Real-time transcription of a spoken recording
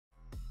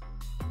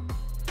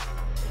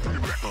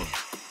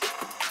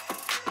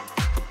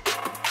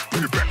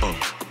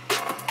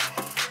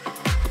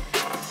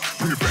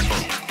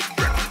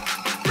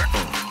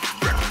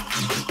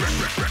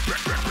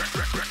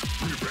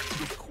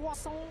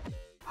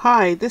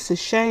Hi, this is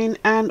Chaynne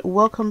and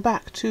welcome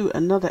back to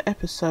another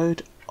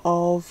episode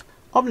of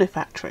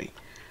Omnifactory.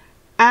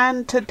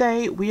 And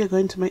today we are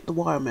going to make the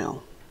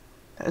WireMill.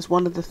 That is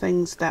one of the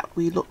things that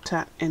we looked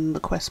at in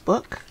the quest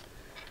book.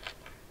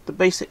 The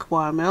basic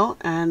WireMill,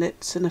 and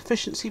it's an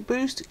efficiency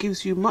boost. It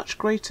gives you much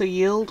greater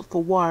yield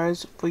for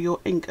wires for your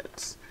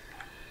ingots.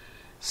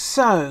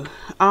 So,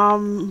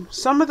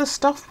 some of the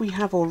stuff we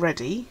have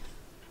already.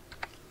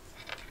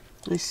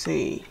 Let's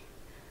see.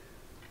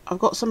 I've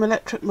got some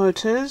electric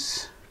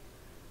motors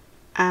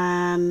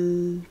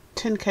and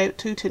two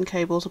tin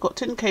cables. I've got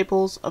tin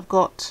cables, I've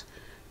got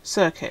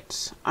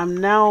circuits. I'm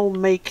now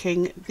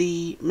making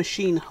the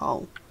machine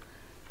hull.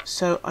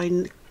 So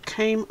I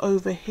came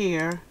over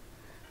here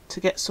to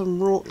get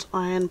some wrought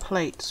iron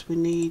plates. We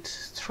need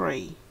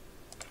 3.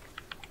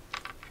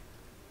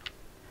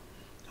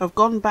 I've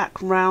gone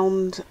back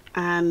round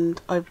and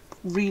I've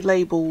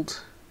relabeled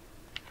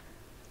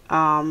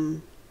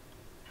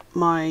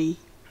my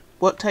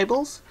work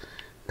tables,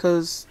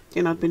 because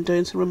you know I've been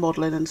doing some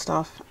remodeling and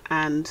stuff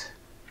and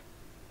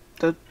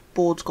the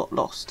boards got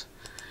lost.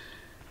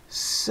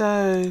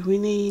 So we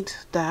need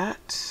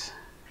that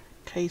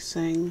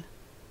casing,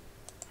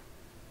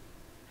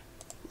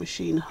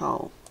 machine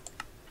hull.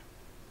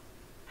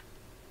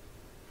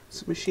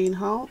 It's a machine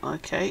hull,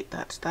 okay,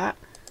 that's that.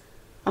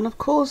 And of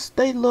course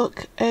they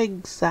look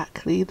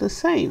exactly the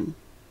same,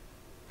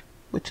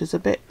 which is a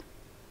bit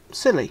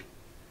silly.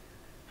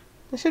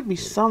 There should be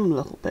some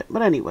little bit,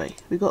 but anyway,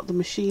 we got the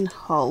machine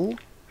hull.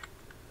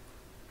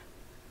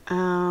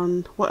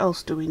 And what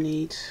else do we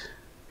need?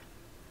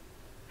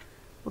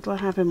 What do I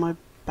have in my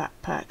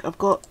backpack? I've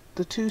got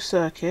the 2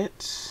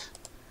 circuits,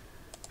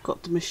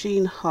 got the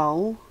machine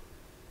hull,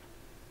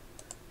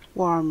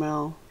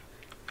 WireMill,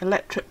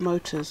 electric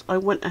motors. I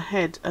went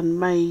ahead and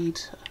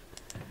made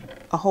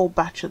a whole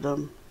batch of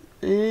them.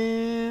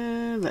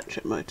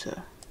 Electric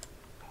motor.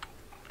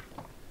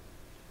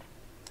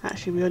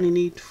 Actually, we only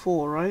need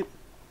 4, right?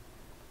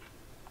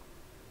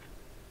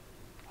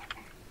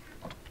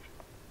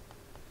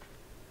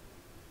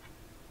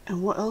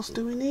 And what else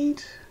do we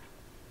need?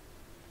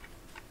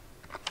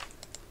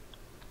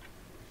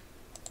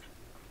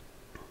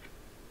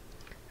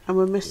 And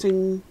we're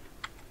missing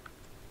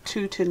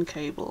 2 tin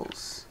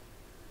cables.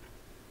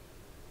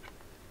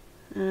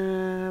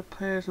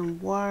 Pairs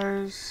and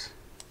wires.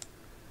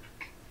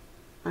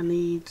 I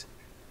need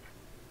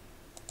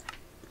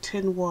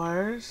tin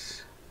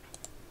wires.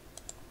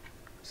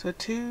 So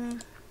 2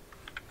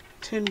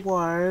 tin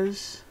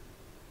wires.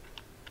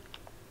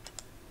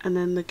 And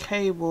then the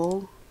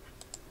cable.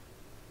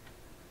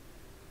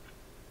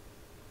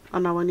 Oh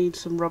no, I need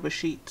some rubber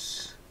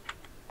sheets.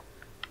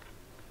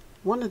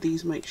 One of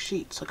these makes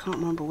sheets. I can't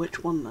remember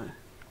which one though.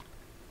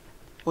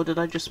 Or did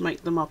I just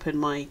make them up in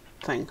my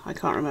thing? I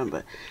can't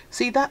remember.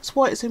 See, that's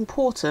why it's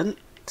important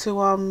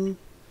to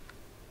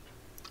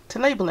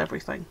label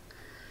everything.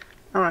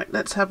 Alright,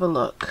 let's have a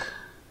look.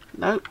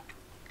 Nope.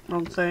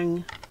 Wrong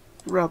thing.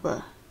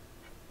 Rubber.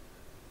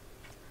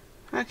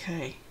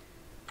 Okay.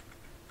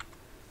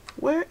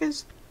 Where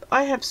is...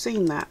 I have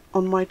seen that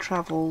on my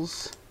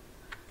travels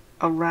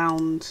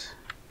around.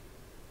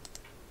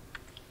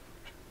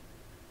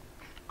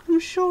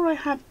 I'm sure I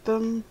had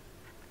them.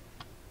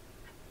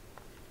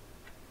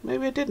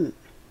 Maybe I didn't.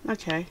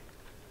 Okay.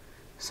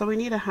 So we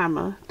need a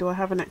hammer. Do I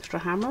have an extra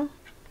hammer?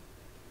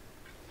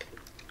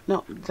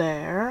 Not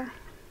there.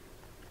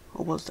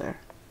 Or was there?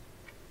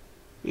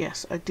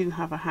 Yes, I do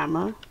have a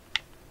hammer.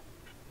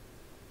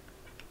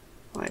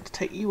 Right, to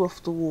take you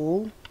off the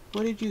wall.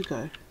 Where did you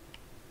go?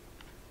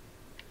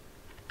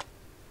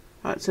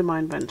 Oh, it's in my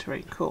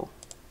inventory. Cool.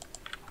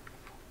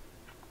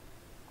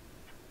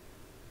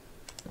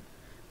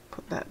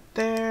 Put that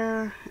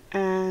there,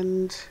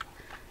 and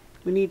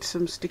we need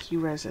some sticky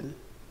resin.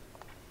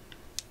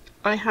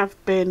 I have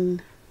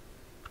been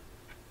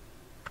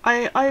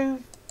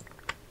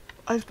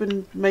I've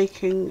been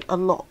making a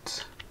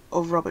lot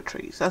of rubber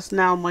trees. That's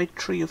now my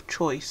tree of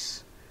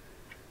choice.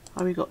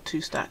 Oh, we got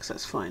 2 stacks,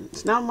 that's fine.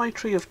 It's now my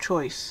tree of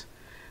choice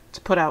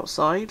to put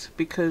outside,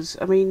 because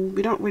I mean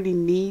we don't really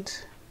need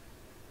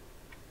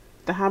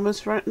the hammers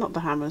for it. Not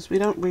the hammers, we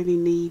don't really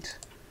need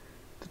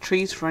the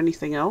trees for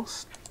anything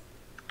else.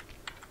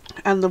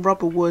 And the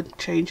rubber wood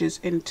changes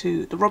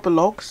into, the rubber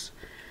logs,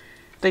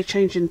 they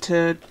change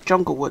into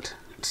jungle wood,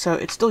 so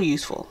it's still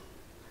useful.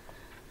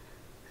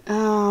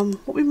 What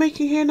are we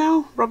making here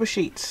now? Rubber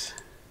sheets.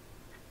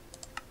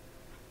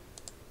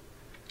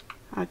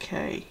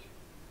 Okay.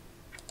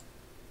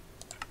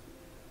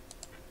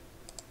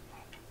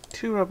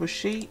 2 rubber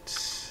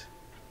sheets.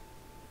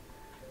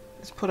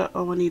 Let's put up,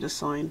 oh I need a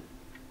sign.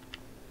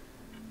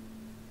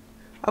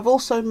 I've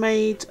also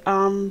made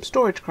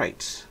storage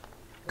crates,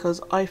 because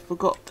I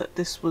forgot that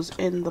this was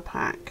in the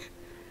pack.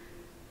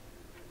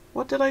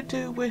 What did I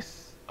do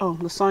with... oh,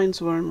 the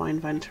signs were in my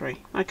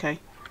inventory. Okay.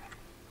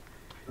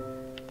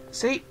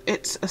 See,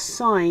 it's a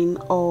sign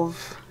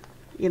of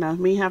you know,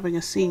 me having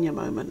a senior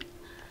moment.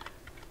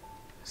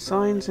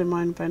 Signs in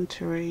my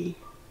inventory.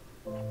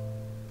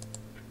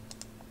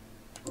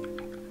 And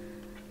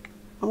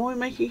what are we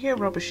making here?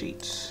 Rubber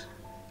sheets.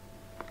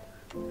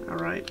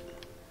 Alright.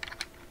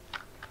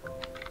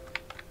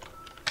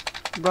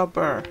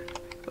 Rubber.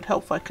 Would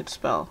help if I could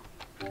spell.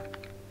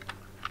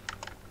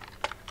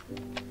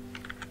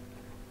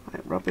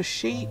 Right, rubber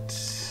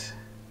sheets.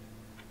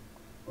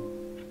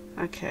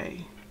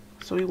 Okay.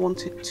 So we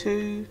wanted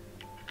 2.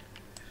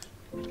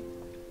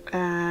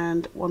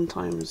 And 1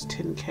 times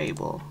tin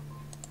cable.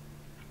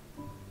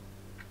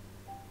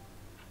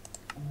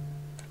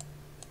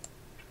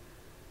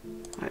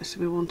 Alright, so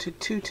we wanted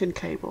 2 tin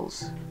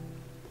cables.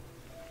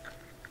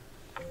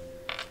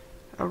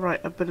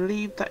 Alright, I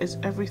believe that is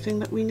everything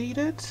that we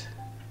needed.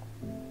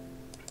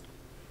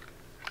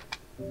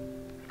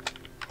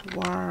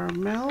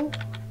 WireMill.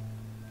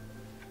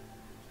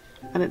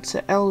 And it's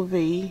a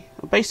LV,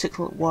 a basic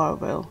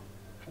WireMill.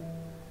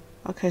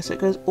 Okay, so it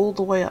goes all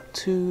the way up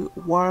to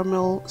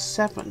WireMill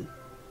 7.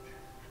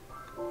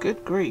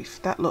 Good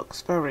grief, that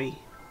looks very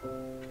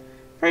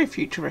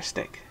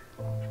futuristic.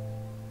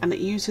 And it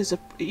uses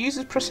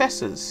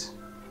processors.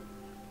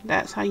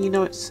 That's how you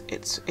know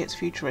it's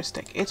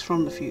futuristic. It's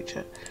from the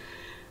future.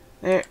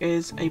 There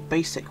is a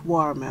basic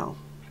WireMill.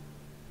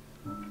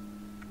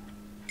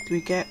 Do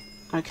we get...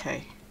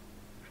 okay.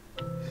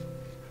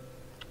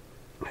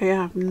 I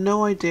have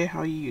no idea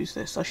how you use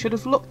this. I should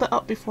have looked that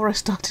up before I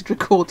started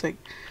recording.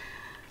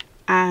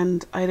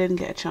 And I didn't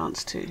get a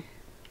chance to.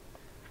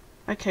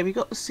 Okay, we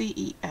got the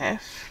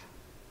CEF.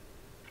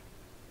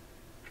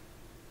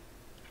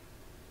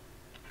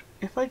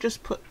 If I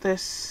just put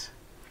this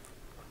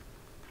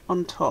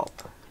on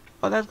top.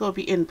 Oh, that's got to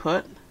be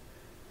input.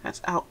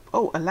 That's out.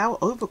 Oh, allow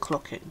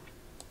overclocking.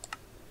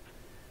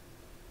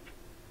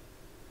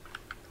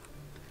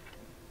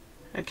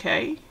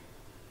 Okay.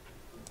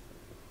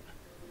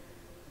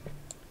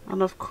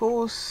 And of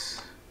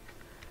course,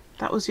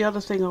 that was the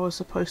other thing I was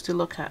supposed to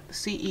look at, the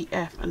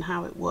CEF and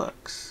how it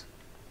works.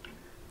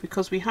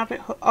 Because we have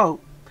it... oh,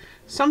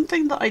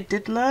 something that I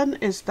did learn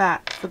is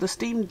that for the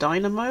steam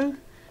dynamo,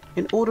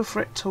 in order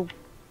for it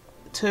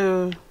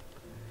to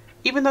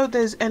even though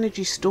there's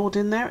energy stored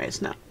in there,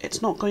 it's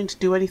not going to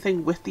do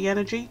anything with the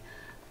energy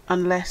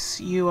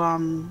unless you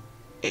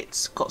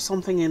it's got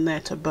something in there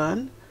to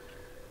burn.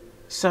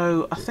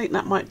 So I think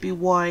that might be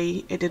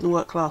why it didn't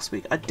work last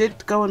week. I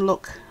did go and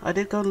look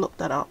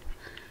that up.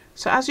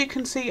 So as you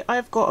can see,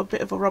 I've got a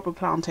bit of a rubber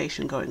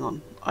plantation going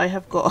on. I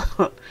have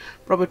got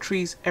rubber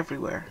trees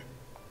everywhere.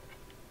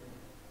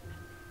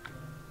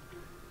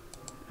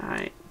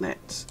 Alright,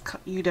 let's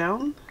cut you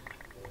down.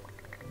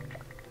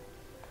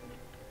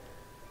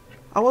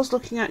 I was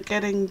looking at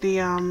getting the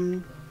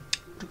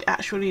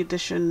actual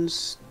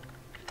editions.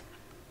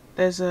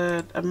 There's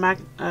a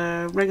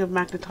ring of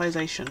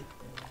magnetization,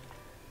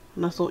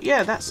 and I thought,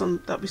 yeah,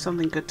 that'd be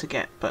something good to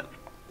get. But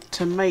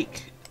to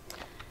make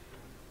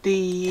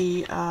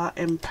the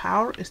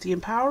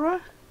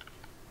Empowerer,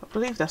 I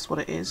believe that's what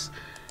it is.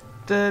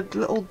 The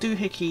little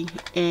doohickey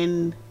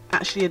in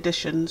actually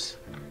editions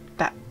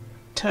that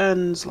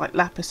turns like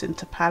lapis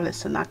into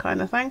pallets and that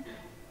kind of thing.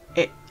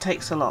 It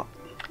takes a lot.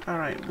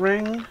 Alright,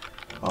 ring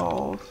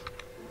of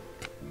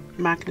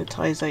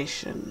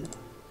magnetization.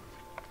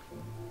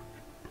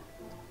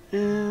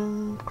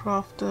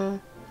 Crafter,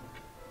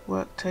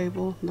 work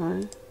table,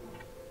 no.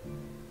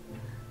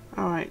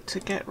 Alright, to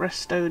get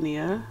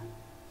Restonia,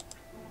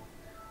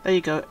 there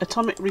you go,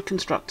 atomic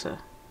reconstructor.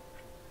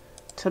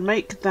 To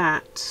make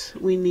that,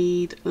 we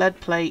need lead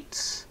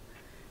plates,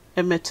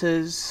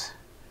 emitters,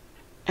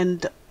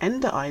 and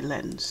ender eye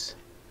lens.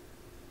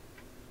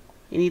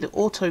 You need an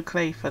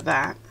autoclave for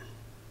that.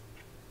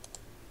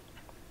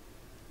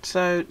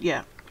 So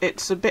yeah,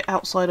 it's a bit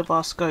outside of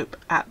our scope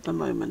at the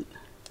moment.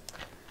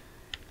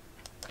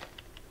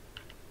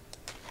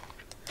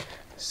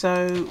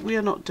 So we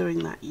are not doing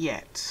that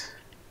yet.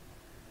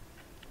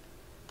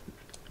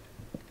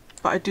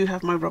 But I do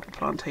have my rubber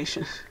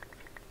plantation.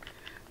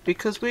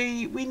 Because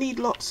we need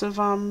lots of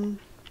the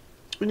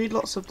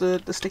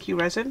sticky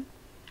resin.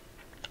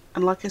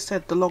 And like I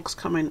said, the logs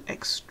come in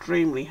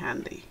extremely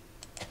handy.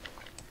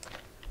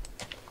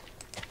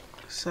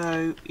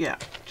 So yeah,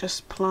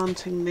 just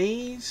planting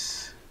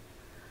these.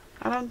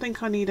 I don't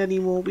think I need any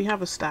more. We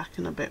have a stack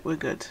in a bit, we're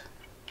good.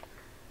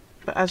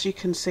 But as you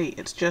can see,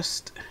 it's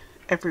just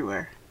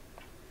everywhere,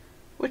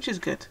 which is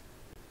good.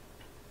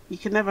 You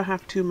can never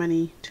have too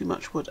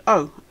much wood.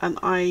 Oh, and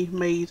I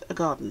made a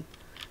garden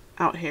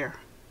out here.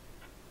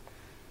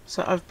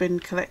 So I've been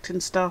collecting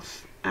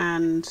stuff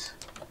and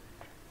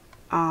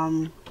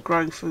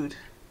growing food.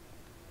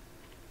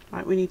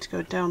 Right, we need to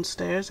go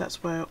downstairs.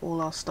 That's where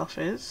all our stuff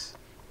is.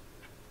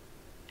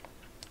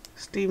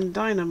 Steam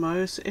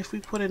dynamo. So if we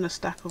put in a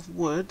stack of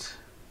wood,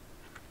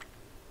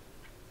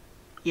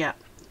 yeah,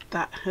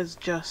 that has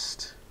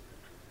just.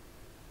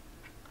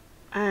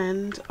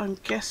 And I'm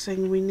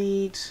guessing we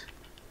need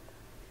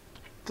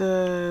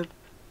the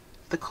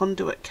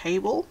conduit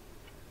cable.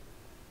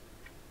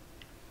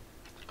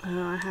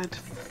 I had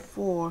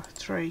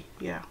 3,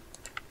 yeah.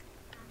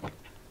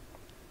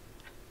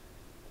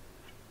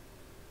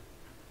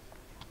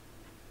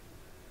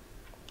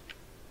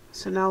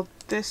 So now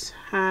this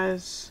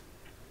has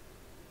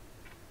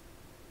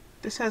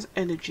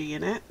energy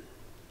in it.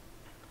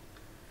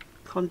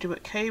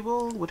 Conduit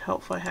cable would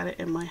help if I had it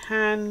in my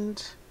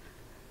hand.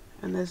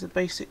 And there's a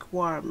basic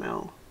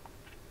WireMill.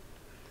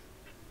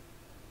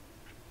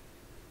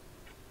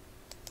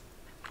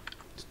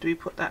 So do we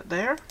put that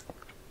there?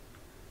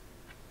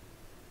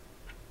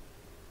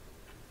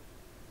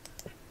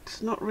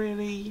 It's not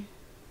really...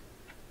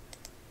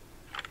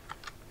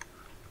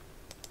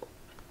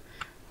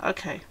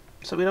 Okay,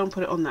 so we don't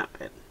put it on that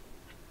bit.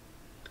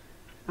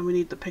 And we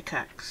need the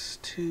pickaxe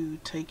to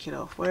take it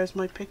off. Where's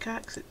my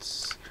pickaxe?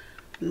 It's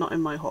not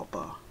in my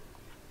hotbar.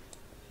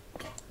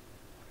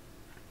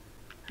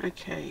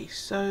 Okay,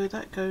 so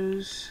that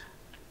goes...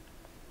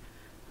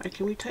 Okay,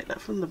 can we take that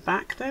from the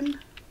back then?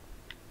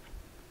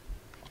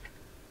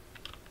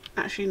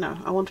 Actually no,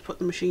 I want to put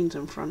the machines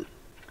in front.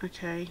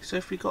 Okay, so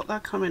if we got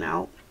that coming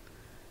out,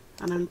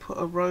 and then put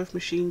a row of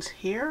machines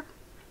here.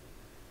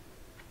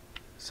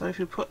 So if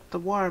you put the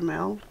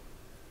WireMill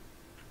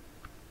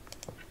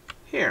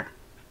here.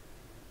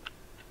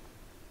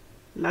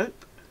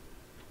 Nope.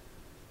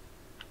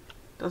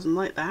 Doesn't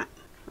like that.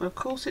 And of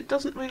course it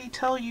doesn't really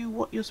tell you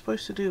what you're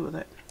supposed to do with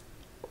it.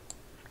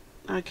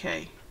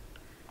 Okay.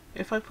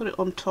 If I put it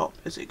on top,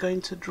 is it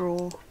going to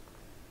draw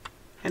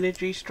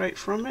energy straight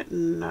from it?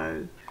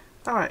 No.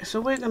 Alright, so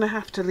we're going to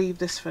have to leave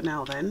this for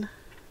now then.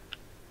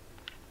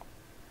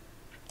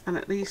 And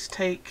at least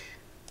take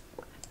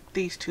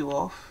these two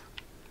off.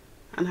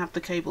 And have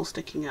the cable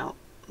sticking out.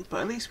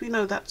 But at least we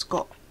know that's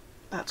got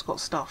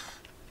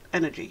stuff.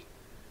 Energy.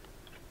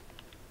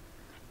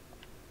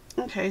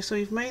 Okay, so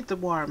we've made the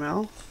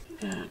WireMill.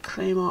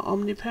 Claim our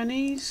Omni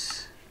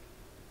pennies.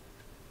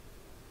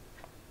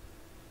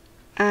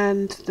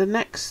 And the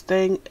next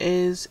thing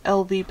is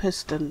LV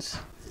pistons.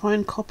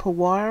 Find copper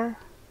wire.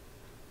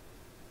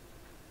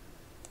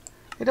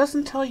 It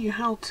doesn't tell you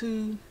how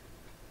to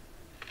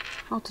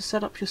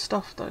set up your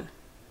stuff though.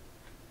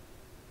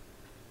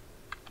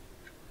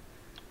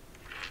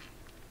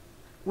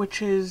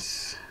 Which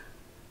is,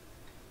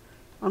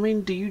 I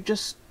mean, do you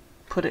just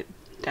put it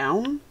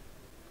down?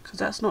 Because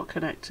that's not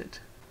connected.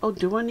 Oh,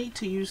 do I need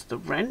to use the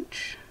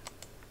wrench?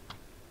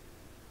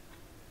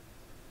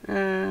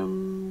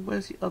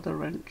 Where's the other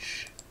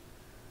wrench?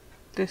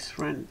 This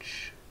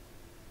wrench.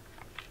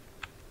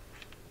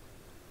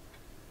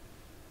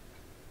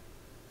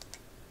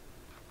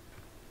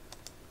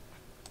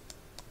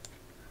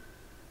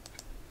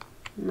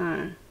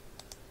 No.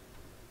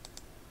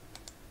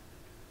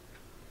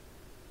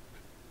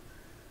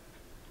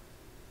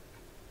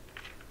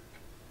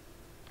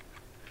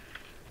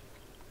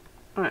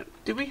 Alright,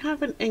 do we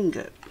have an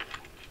ingot?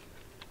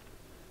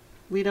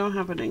 We don't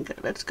have an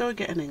ingot. Let's go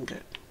get an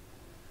ingot.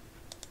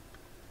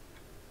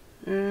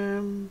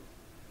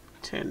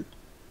 Tin.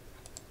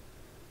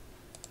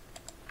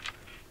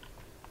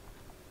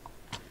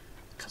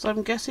 Because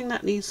I'm guessing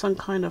that needs some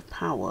kind of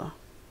power.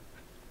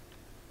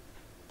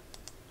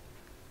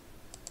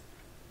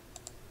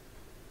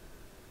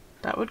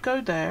 That would go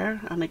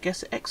there, and I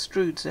guess it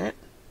extrudes it.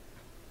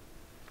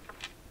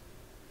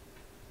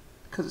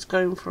 Because it's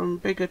going from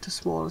bigger to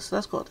smaller, so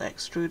that's got to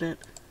extrude it.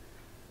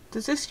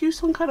 Does this use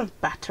some kind of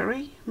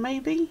battery,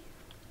 maybe?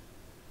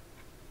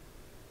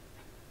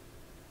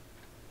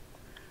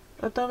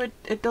 Although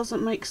it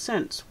doesn't make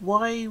sense.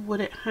 Why would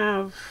it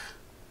have...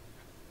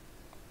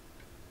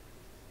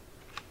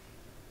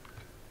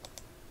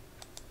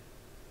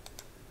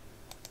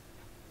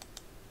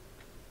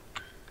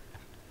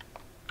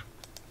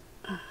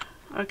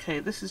 Okay,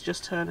 this is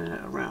just turning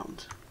it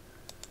around.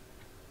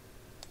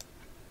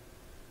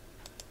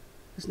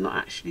 It's not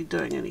actually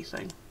doing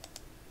anything.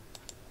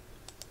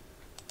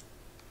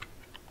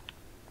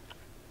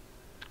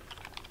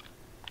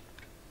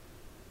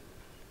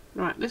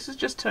 Right, this is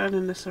just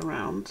turning this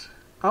around.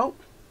 Oh!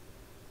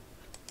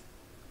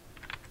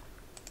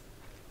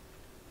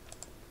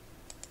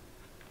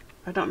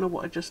 I don't know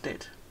what I just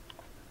did.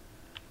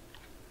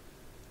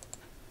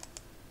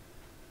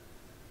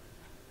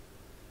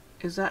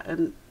 Is that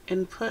an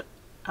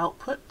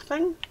input-output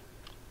thing?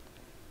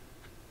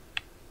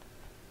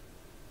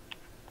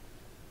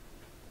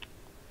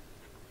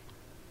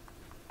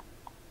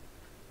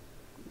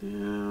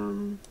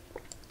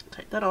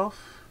 Take that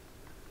off.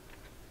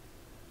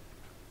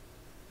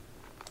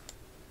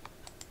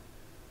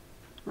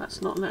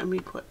 That's not letting me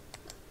put...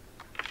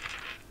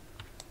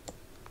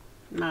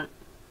 No.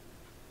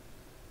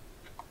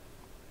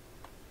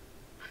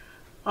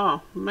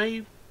 Oh,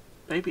 maybe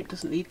it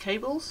doesn't need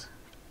cables?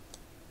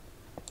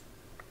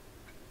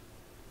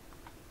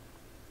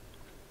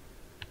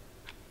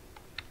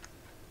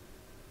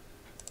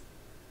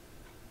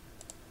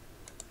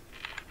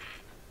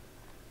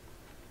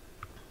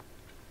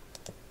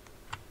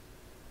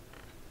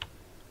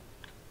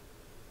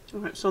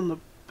 Oh, it's on the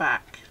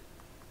back.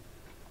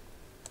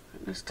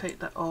 Let's take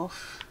that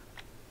off.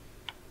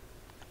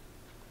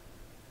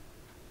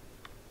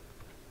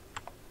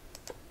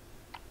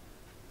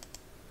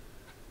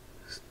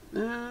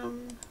 No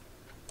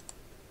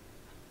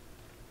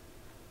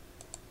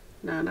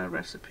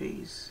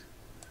recipes.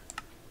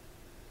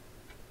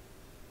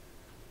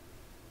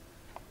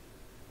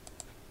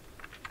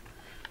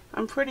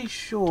 I'm pretty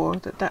sure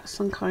that that's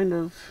some kind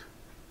of...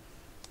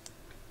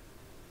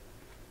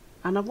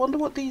 And I wonder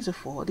what these are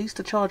for. Are these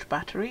to charge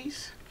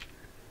batteries?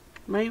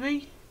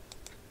 Maybe?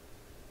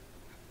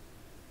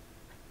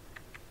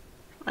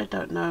 I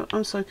don't know.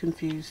 I'm so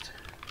confused.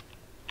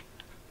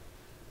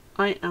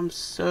 I am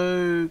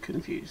so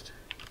confused.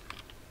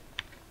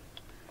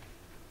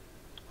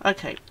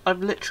 Okay,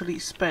 I've literally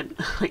spent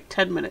like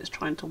 10 minutes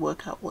trying to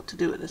work out what to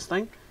do with this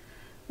thing.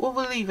 Well,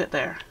 we'll leave it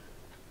there.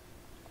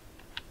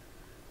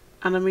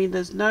 And I mean,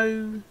 there's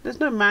no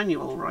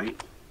manual,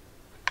 right?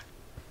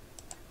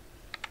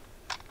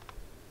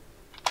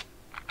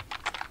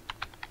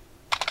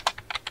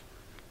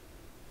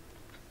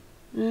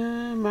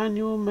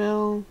 Manual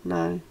mill,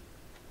 no.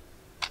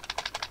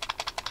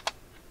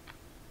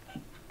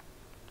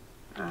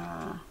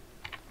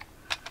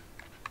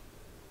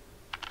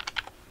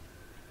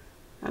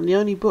 And the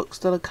only books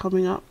that are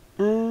coming up,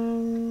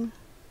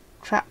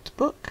 trapped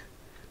book,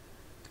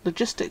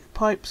 logistic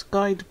pipes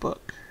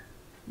guidebook,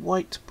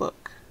 white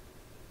book.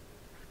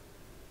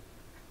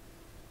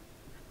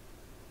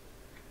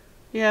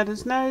 Yeah,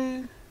 there's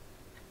no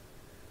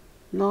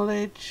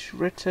knowledge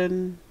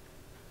written.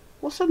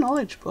 What's a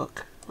knowledge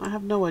book? I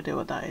have no idea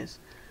what that is.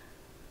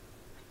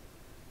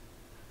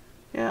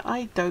 Yeah,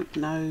 I don't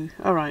know.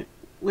 Alright,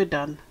 we're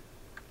done.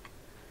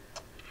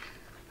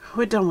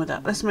 We're done with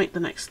that. Let's make the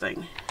next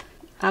thing.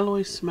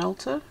 Alloy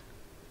smelter.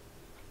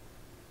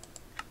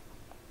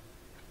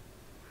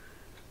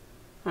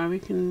 Alright, we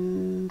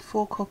can...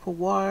 4 copper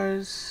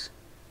wires.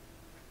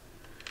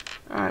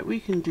 Alright, we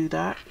can do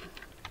that.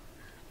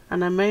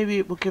 And then maybe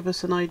it will give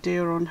us an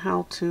idea on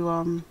how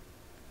to...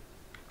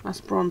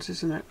 That's bronze,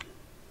 isn't it?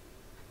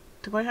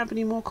 Do I have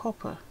any more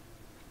copper?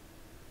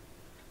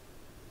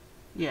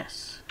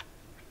 Yes.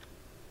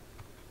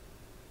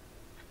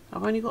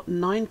 I've only got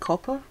 9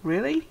 copper?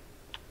 Really?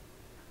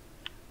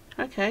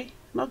 Okay,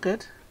 not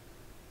good.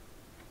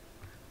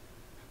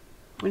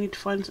 We need to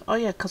find... Oh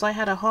yeah, because I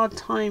had a hard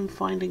time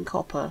finding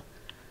copper.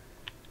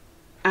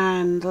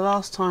 And the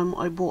last time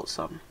I bought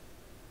some.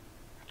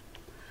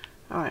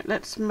 Alright,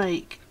 let's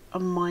make a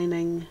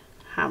mining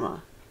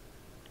hammer.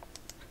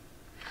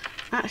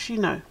 Actually,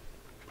 no.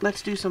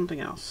 Let's do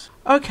something else.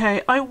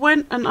 Okay, I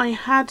went and I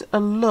had a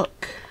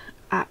look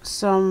at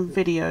some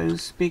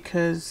videos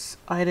because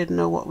I didn't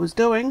know what I was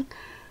doing,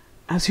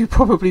 as you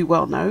probably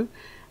well know.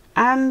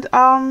 And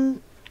I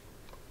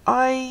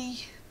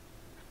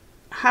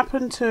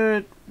happened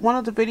to... One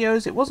of the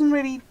videos, it wasn't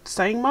really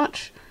saying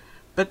much,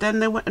 but then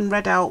they went and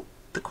read out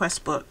the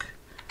quest book.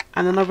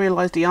 And then I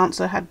realised the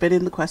answer had been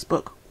in the quest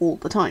book all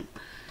the time.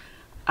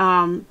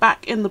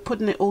 Back in the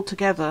putting it all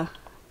together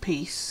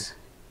piece,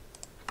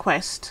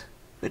 quest,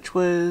 which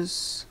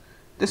was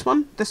this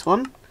one,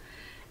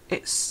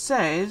 it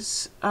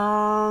says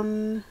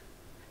the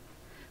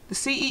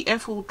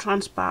CEF will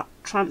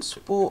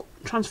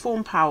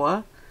transform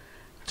power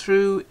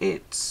through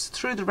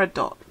the red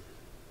dot,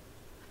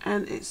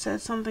 and it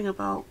says something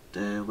about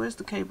where's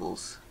the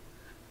cables?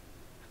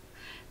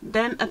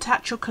 Then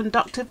attach your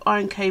conductive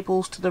iron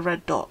cables to the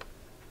red dot,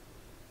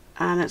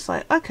 and it's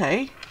like,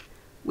 okay,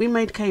 we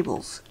made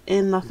cables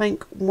in, I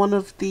think, one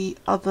of the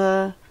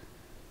other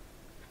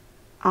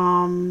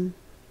one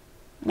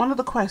of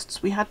the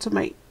quests. We had to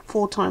make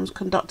 4 times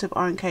conductive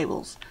iron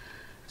cables,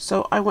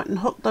 so I went and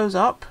hooked those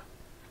up,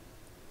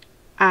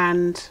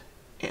 and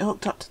it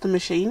hooked up to the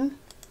machine,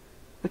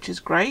 which is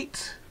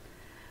great.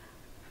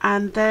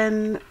 And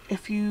then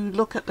if you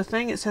look at the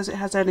thing, it says it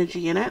has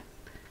energy in it.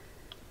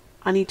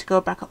 I need to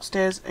go back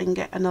upstairs and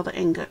get another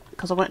ingot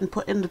because I went and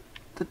put in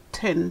the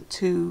tin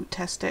to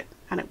test it,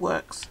 and it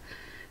works.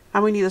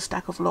 And we need a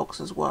stack of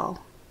logs as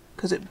well,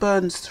 because it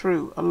burns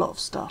through a lot of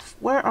stuff.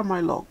 Where are my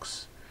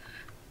logs?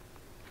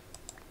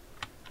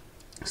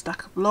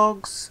 Stack of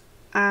logs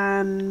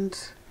and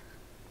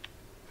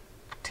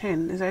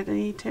tin. Is there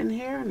any tin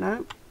here?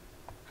 No.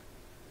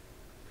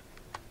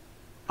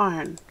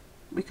 Iron.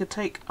 We could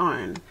take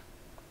iron.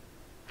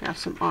 We have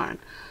some iron.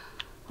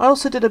 I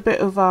also did a bit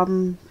of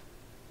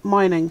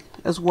mining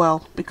as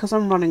well because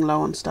I'm running low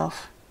on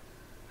stuff.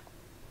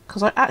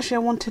 Because I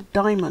wanted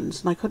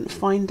diamonds and I couldn't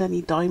find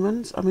any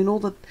diamonds. I mean,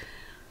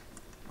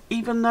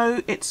 even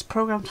though it's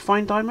programmed to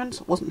find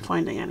diamonds, I wasn't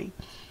finding any.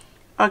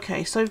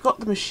 Okay, so we've got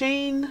the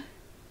machine.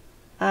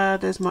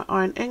 There's my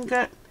iron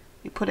ingot.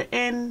 You put it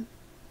in,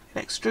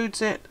 it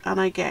extrudes it, and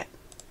I get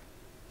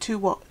two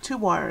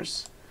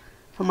wires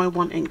for my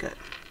 1 ingot,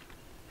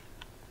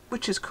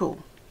 which is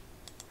cool.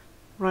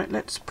 Right,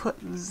 let's put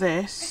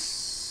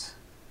this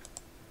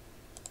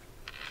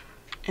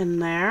in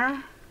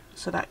there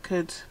so that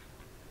could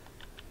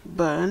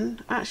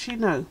burn. Actually,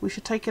 no, we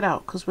should take it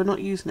out because we're not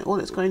using it. All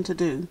it's going to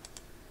do...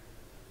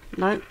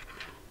 Nope.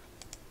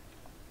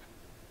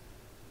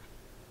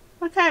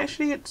 Okay,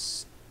 actually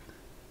it's...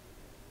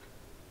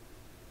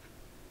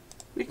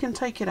 We can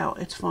take it out,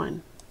 it's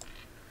fine.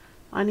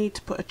 I need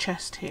to put a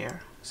chest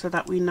here so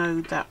that we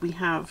know that we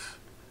have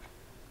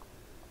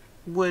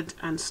wood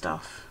and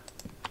stuff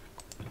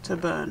to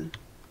burn.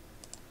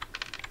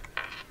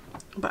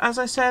 But as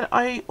I said,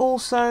 I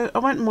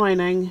went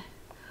mining.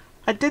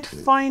 I did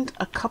find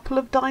a couple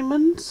of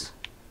diamonds,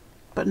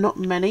 but not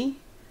many.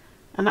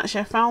 And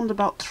actually I found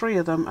about 3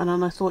 of them, and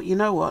then I thought, you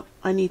know what,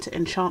 I need to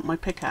enchant my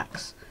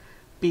pickaxe.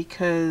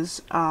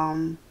 Because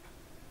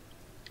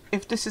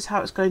if this is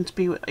how it's going to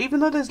be, even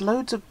though there's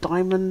loads of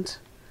diamond,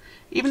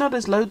 even though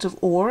there's loads of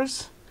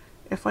ores,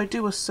 if I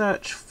do a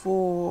search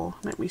for,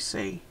 let me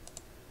see,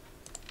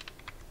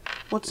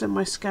 what's in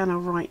my scanner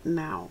right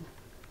now?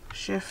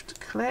 Shift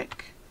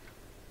click.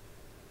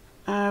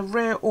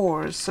 Rare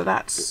ores, so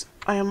that's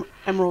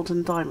emerald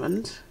and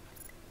diamond.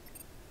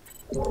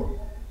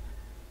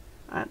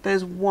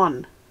 There's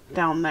 1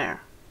 down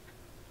there.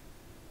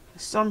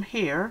 There's some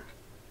here.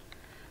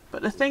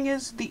 But the thing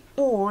is, the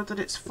ore that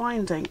it's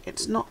finding,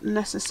 it's not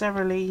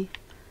necessarily...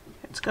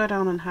 Let's go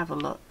down and have a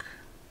look.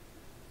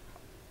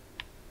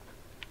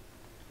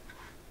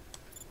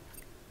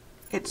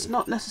 It's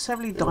not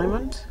necessarily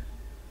diamond.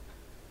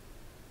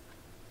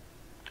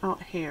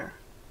 Out here.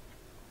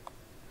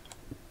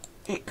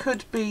 It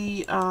could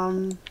be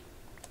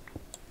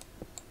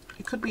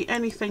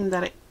anything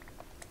that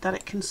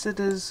it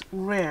considers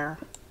rare,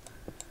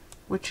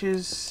 which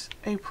is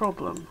a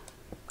problem.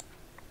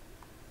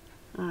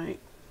 Alright,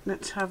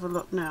 let's have a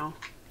look now.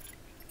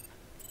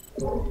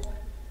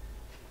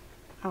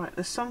 Alright,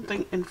 there's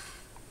something in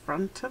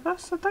front of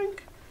us, I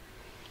think.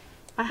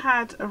 I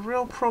had a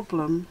real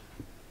problem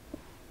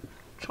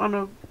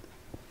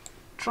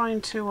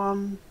trying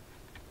to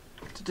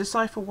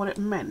decipher what it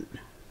meant,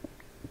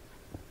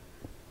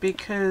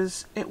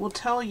 because it will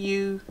tell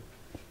you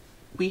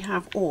we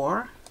have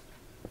ore,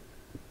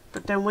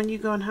 but then when you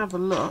go and have a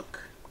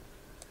look,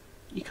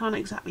 you can't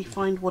exactly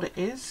find what it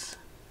is.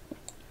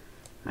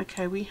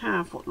 Okay, we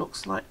have what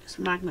looks like it's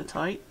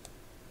magnetite.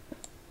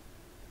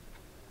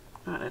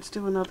 Alright, let's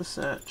do another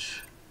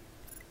search.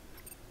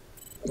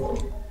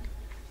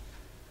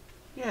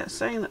 Yeah, it's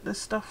saying that there's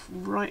stuff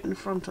right in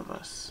front of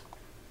us.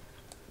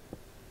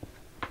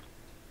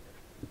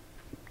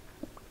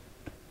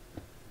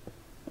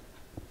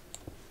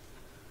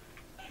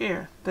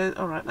 Here,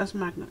 alright, that's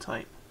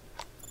magnetite.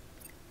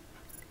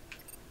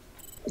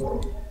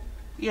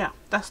 Yeah,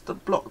 that's the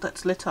block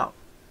that's lit up.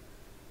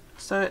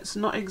 So it's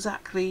not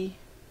exactly...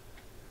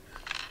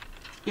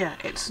 Yeah,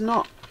 it's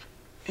not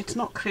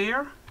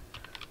clear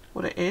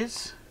what it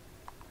is.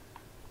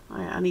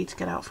 I need to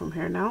get out from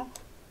here now.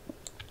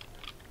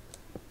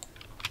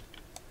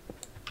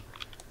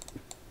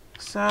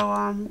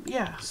 So,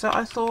 yeah, so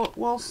I thought,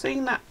 well,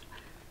 seeing that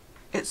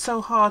it's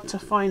so hard to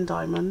find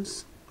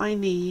diamonds, I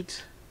need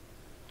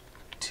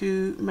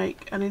to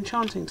make an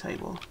enchanting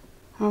table.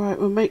 Alright,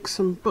 we'll make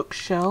some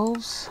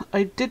bookshelves.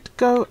 I did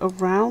go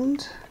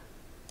around.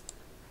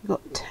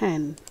 Got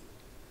 10.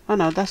 Oh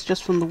no, that's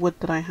just from the wood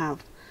that I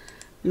have.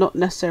 Not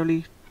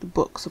necessarily the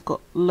books. I've got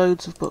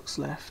loads of books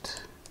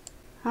left.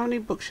 How many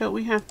bookshelves?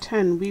 We have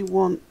 10. We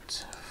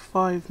want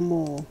 5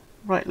 more.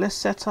 Right, let's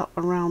set up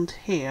around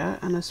here,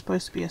 and there's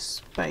supposed to be a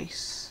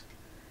space.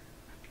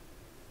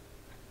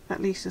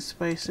 At least a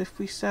space. If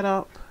we set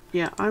up...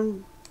 Yeah,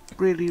 I've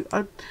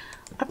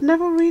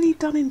never really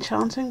done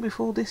enchanting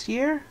before this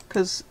year,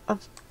 because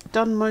I've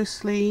done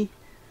mostly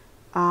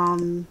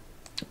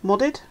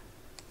modded.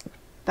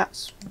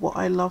 That's what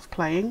I love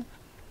playing.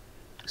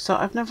 So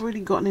I've never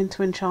really gotten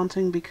into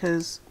enchanting,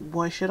 because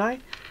why should I?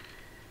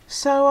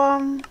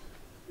 So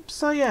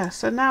yeah,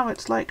 so now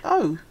it's like,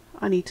 oh,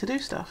 I need to do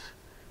stuff.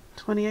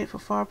 28 for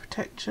fire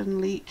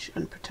protection, leech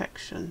and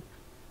protection.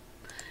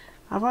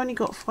 I've only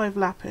got 5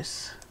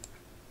 lapis.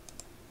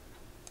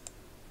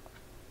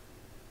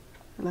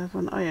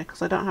 11, oh yeah,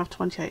 because I don't have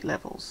 28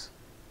 levels.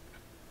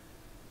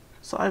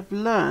 So I've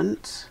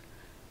learnt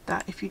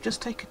that if you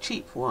just take a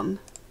cheap one,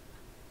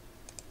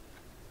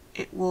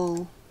 it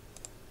will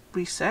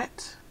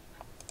reset.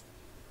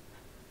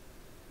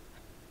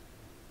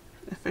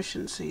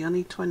 Efficiency, I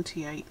need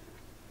 28.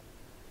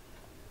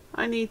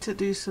 I need to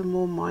do some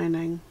more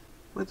mining.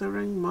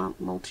 Withering,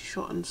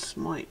 multi-shot and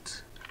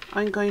smite.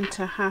 I'm going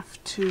to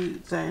have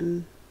to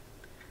then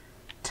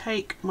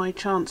take my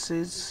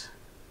chances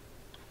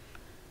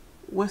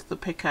with the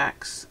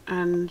pickaxe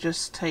and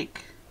just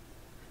take,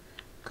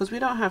 because we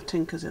don't have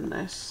tinkers in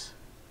this,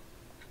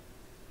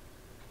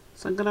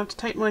 so I'm gonna have to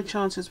take my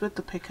chances with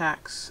the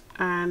pickaxe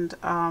and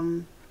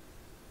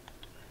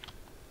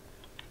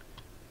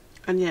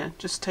yeah,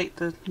 just take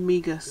the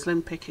meager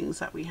slim pickings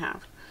that we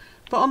have.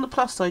 But on the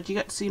plus side, you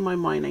get to see my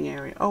mining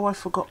area. Oh, I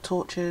forgot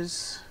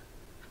torches.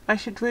 I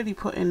should really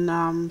put in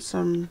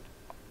some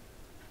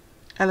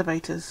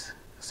elevators.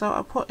 So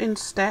I put in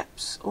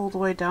steps all the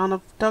way down.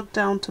 I've dug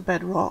down to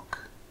bedrock,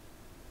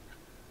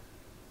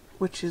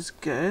 which is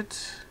good.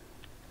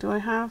 Do I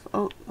have?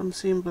 Oh, I'm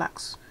seeing black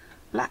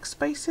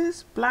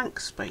spaces?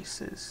 Blank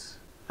spaces.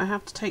 I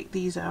have to take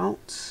these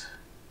out.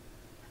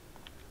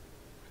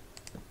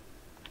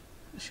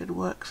 It should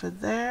work for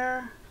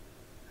there.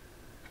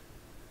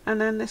 And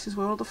then this is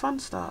where all the fun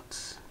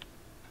starts.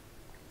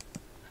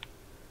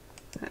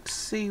 Let's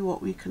see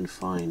what we can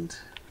find.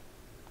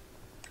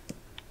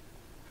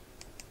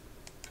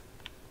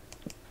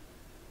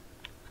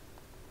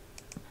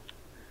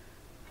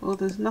 Well,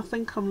 there's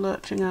nothing come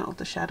lurching out of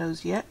the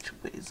shadows yet,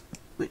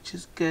 which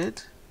is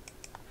good.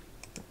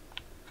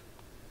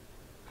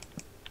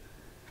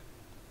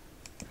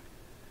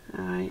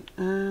 Alright,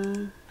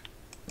 that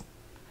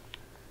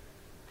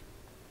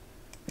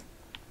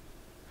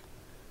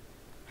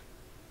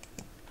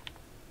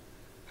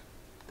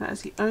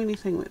is the only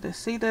thing with this.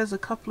 See, there's a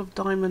couple of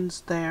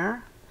diamonds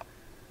there.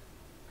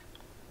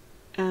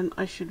 And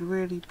I should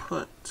really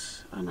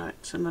put... oh no,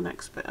 it's in the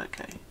next bit,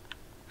 okay.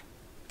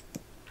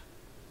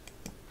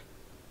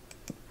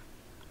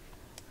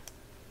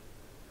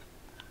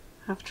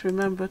 Have to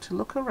remember to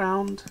look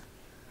around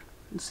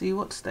and see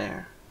what's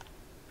there.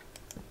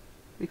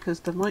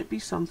 Because there might be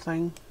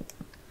something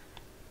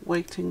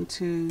waiting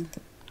to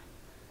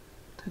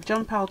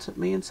jump out at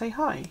me and say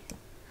hi.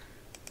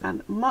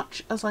 And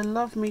much as I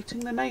love meeting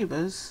the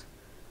neighbours,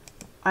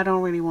 I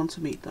don't really want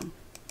to meet them.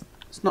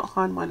 It's not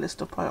high on my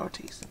list of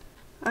priorities.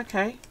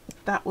 Okay,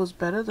 that was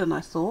better than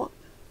I thought.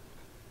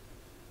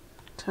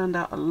 Turned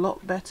out a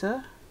lot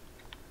better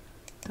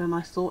than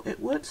I thought it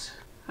would.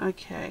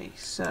 Okay,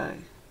 so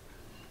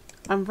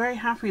I'm very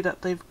happy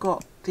that they've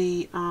got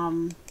the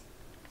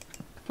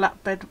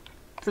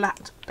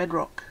flat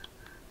bedrock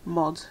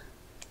mod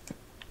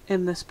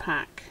in this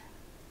pack,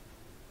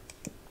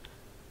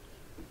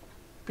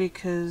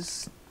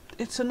 because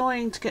it's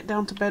annoying to get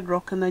down to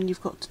bedrock and then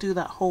you've got to do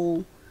that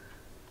whole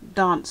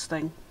dance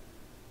thing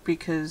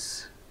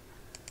because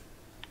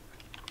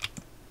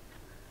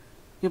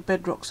your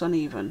bedrock's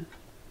uneven.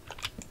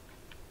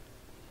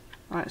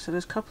 Right, so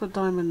there's a couple of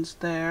diamonds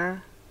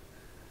there.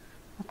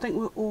 I think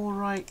we're all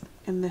right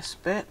in this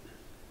bit.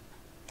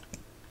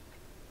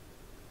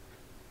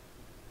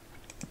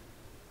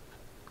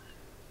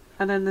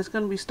 And then there's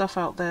going to be stuff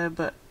out there,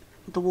 but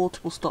the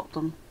water will stop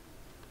them.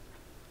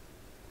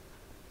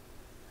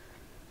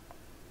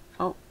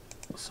 Oh,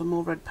 some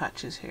more red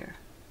patches here.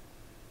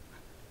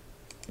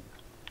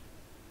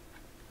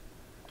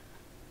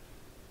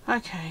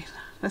 Okay,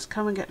 let's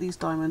come and get these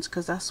diamonds,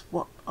 because that's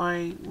what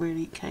I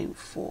really came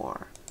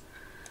for.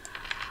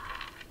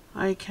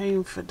 I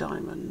came for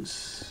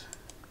diamonds.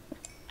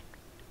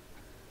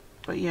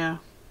 But yeah,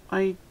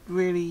 I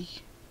really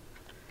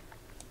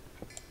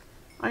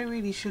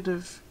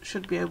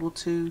should be able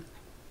to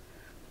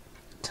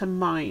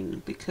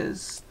mine,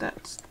 because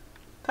that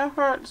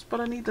hurts,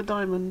 but I need the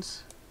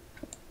diamonds.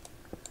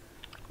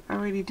 I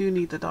really do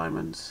need the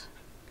diamonds.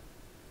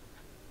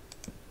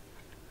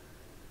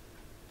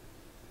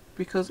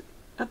 Because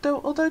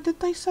although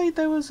did they say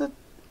there was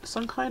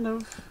some kind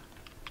of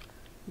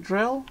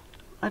drill?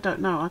 I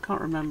don't know, I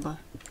can't remember.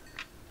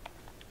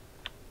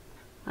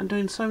 I'm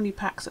doing so many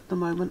packs at the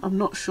moment, I'm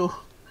not sure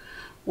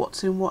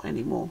what's in what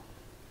anymore.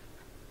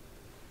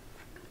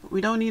 We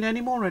don't need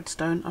any more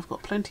redstone. I've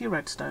got plenty of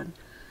redstone.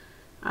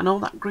 And all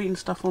that green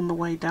stuff on the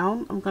way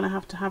down, I'm going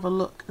to have a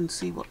look and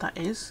see what that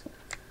is.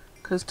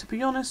 Because to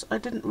be honest, I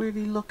didn't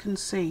really look and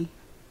see.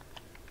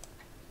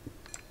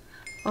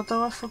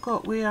 Although I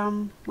forgot, we're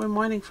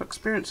mining for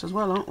experience as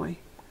well, aren't we?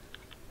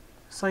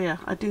 So yeah,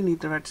 I do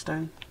need the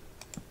redstone.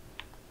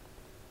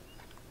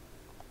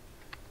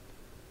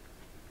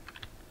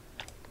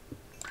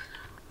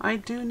 I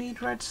do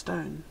need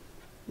redstone.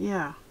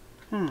 Yeah.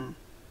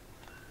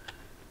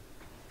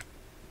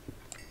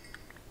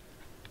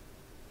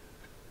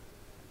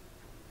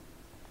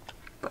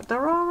 But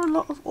there are a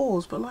lot of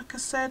ores, but like I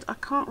said, I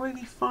can't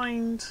really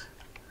find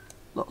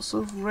lots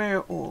of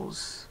rare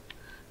ores.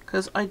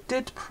 Because I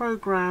did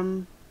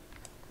program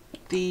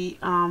the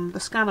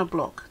scanner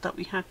block that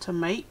we had to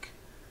make.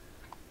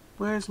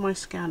 Where's my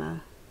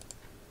scanner?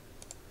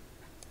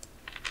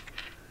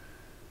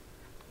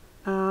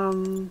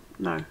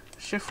 No.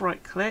 Shift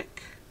right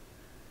click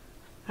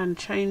and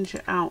change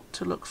it out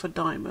to look for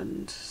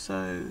diamond.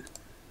 So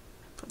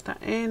put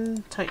that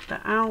in, take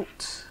that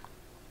out.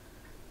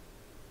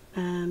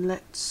 And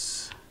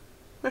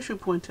where should we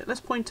point it? Let's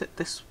point it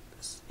this,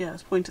 yeah,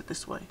 let's point it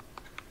this way.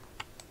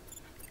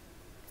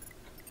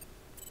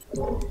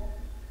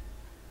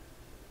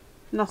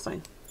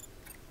 Nothing.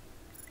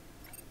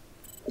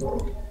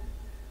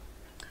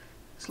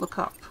 Let's look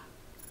up.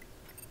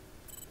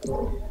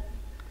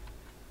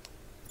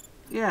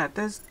 Yeah,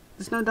 there's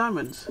no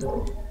diamonds.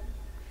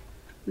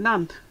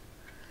 None.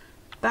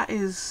 That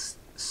is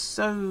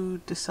so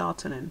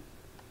disheartening.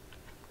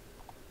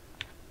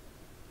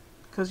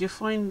 Because you're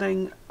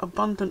finding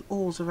abundant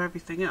ores of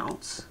everything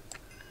else,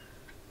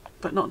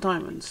 but not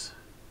diamonds.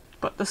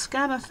 But the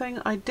scanner thing,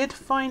 I did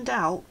find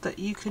out that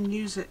you can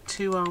use it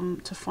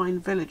to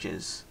find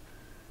villages,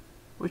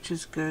 which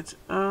is good.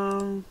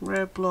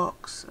 Rare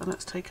blocks, and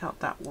let's take out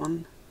that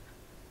one,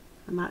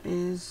 and that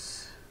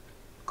is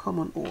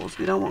common ores.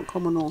 We don't want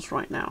common ores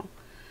right now.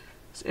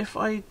 So if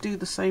I do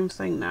the same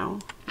thing now,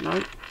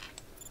 nope,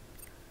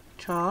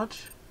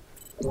 charge,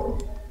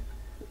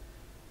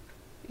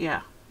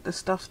 yeah. There's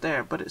stuff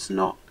there, but it's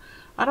not.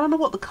 I don't know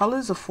what the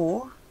colours are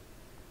for.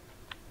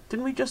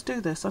 Didn't we just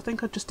do this? I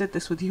think I just did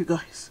this with you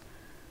guys.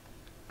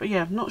 But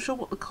yeah, I'm not sure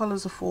what the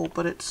colours are for,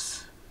 but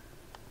it's.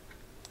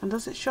 And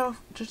does it show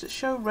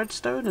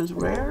redstone as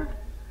rare?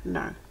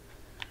 No.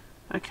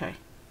 Okay.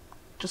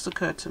 just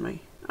occurred to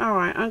me.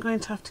 Alright, I'm going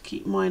to have to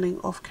keep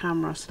mining off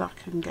camera so that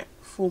I can get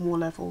 4 more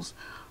levels.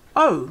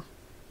 Oh!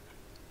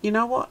 You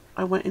know what?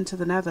 I went into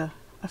the Nether.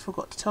 I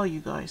forgot to tell you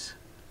guys.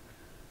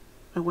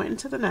 I went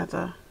into the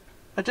Nether.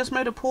 I just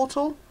made a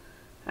portal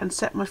and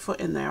set my foot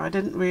in there. I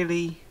didn't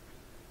really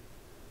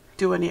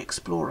do any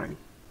exploring.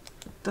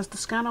 Does the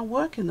scanner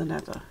work in the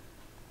Nether?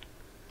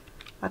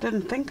 I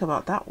didn't think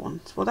about that one.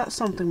 Well, that's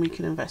something we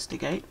can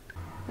investigate.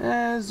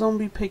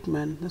 Zombie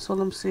pigmen. That's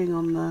all I'm seeing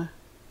on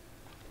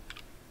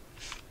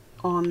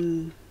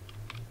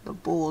the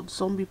board.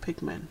 Zombie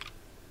pigmen.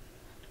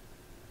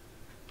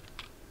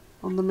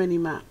 On the mini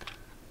map.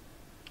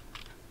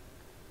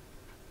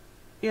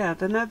 Yeah,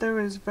 the Nether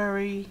is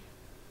very...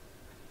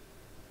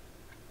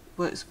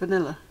 well, it's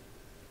vanilla.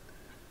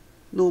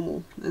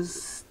 Normal.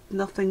 There's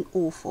nothing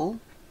awful.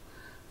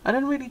 I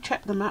didn't really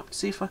check the map to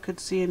see if I could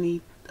see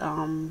any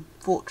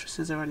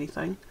fortresses or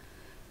anything.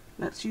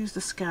 Let's use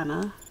the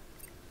scanner.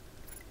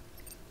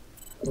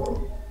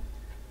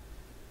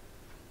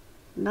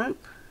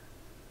 Nope.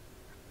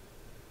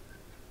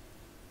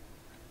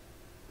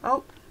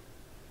 Oh.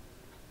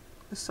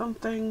 There's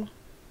something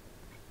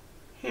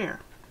here.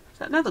 Is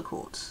that nether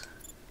quartz?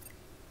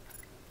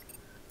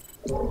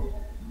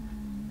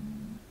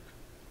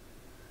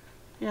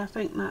 Yeah, I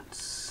think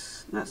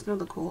that's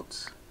nether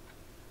quartz.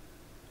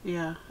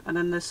 Yeah, and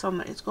then there's some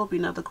that it's got to be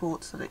nether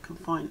quartz that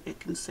it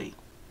can see.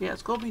 Yeah,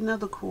 it's got to be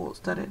nether quartz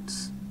that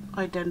it's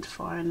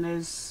identifying.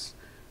 There's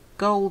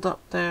gold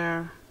up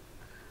there.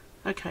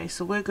 Okay,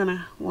 so we're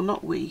gonna, well,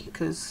 not we,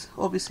 because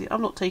obviously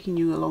I'm not taking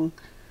you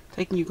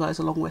guys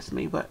along with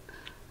me, but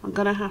I'm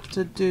gonna have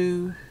to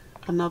do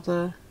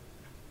another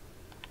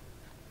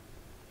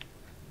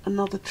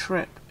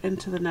trip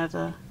into the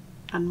Nether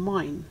and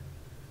mine.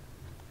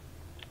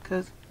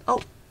 Because,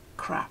 oh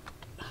crap.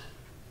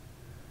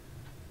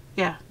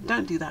 Yeah,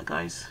 don't do that,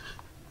 guys.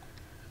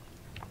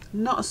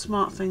 Not a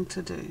smart thing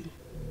to do.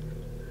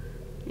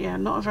 Yeah,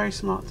 not a very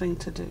smart thing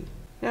to do.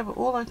 Yeah, but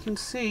all I can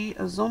see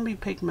are zombie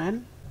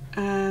pigmen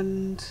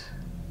and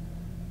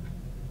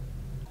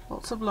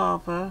lots of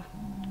lava.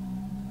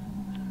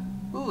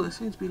 Ooh, there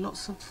seems to be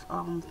lots of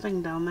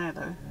thing down there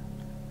though.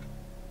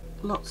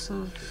 Lots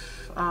of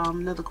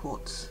nether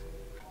quartz.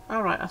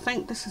 Alright, I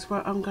think this is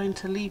where I'm going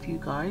to leave you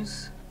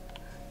guys.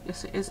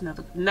 Yes, it is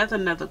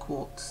nether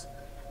quartz.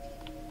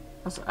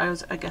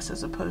 I guess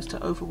as opposed to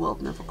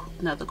overworld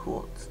nether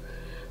quartz.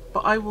 But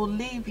I will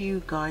leave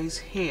you guys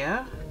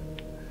here.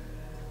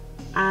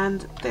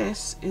 And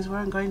this is where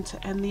I'm going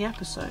to end the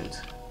episode.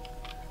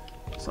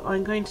 So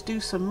I'm going to do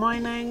some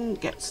mining,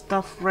 get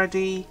stuff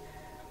ready,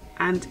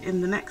 and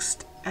in the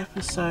next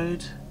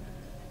episode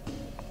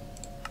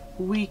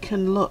we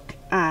can look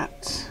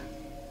at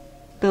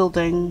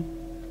building.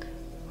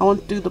 I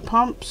want to do the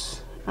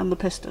pumps and the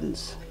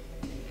pistons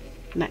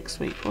next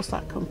week. What's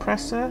that?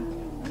 Compressor,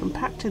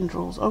 compacting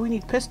drills. Oh, we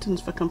need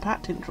pistons for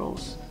compacting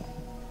drills.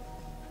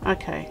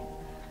 Okay.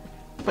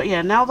 But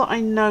yeah, now that I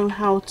know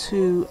how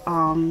to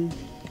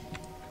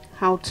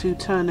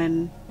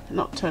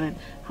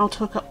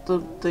hook up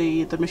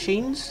the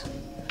machines,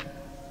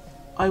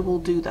 I will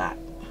do that.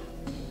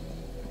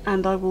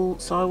 And I will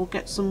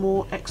get some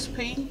more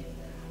XP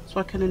so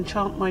I can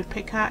enchant my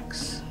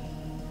pickaxe.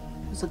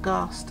 There's a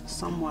ghast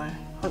somewhere.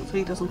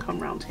 Hopefully it doesn't come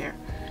round here.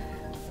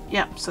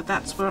 Yep, so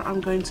that's where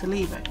I'm going to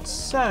leave it.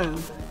 So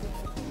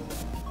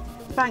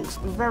thanks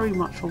very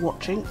much for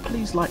watching.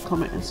 Please like,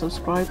 comment and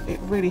subscribe. It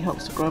really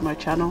helps to grow my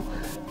channel.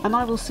 And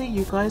I will see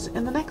you guys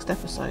in the next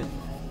episode.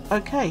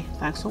 Okay,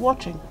 thanks for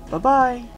watching. Bye bye.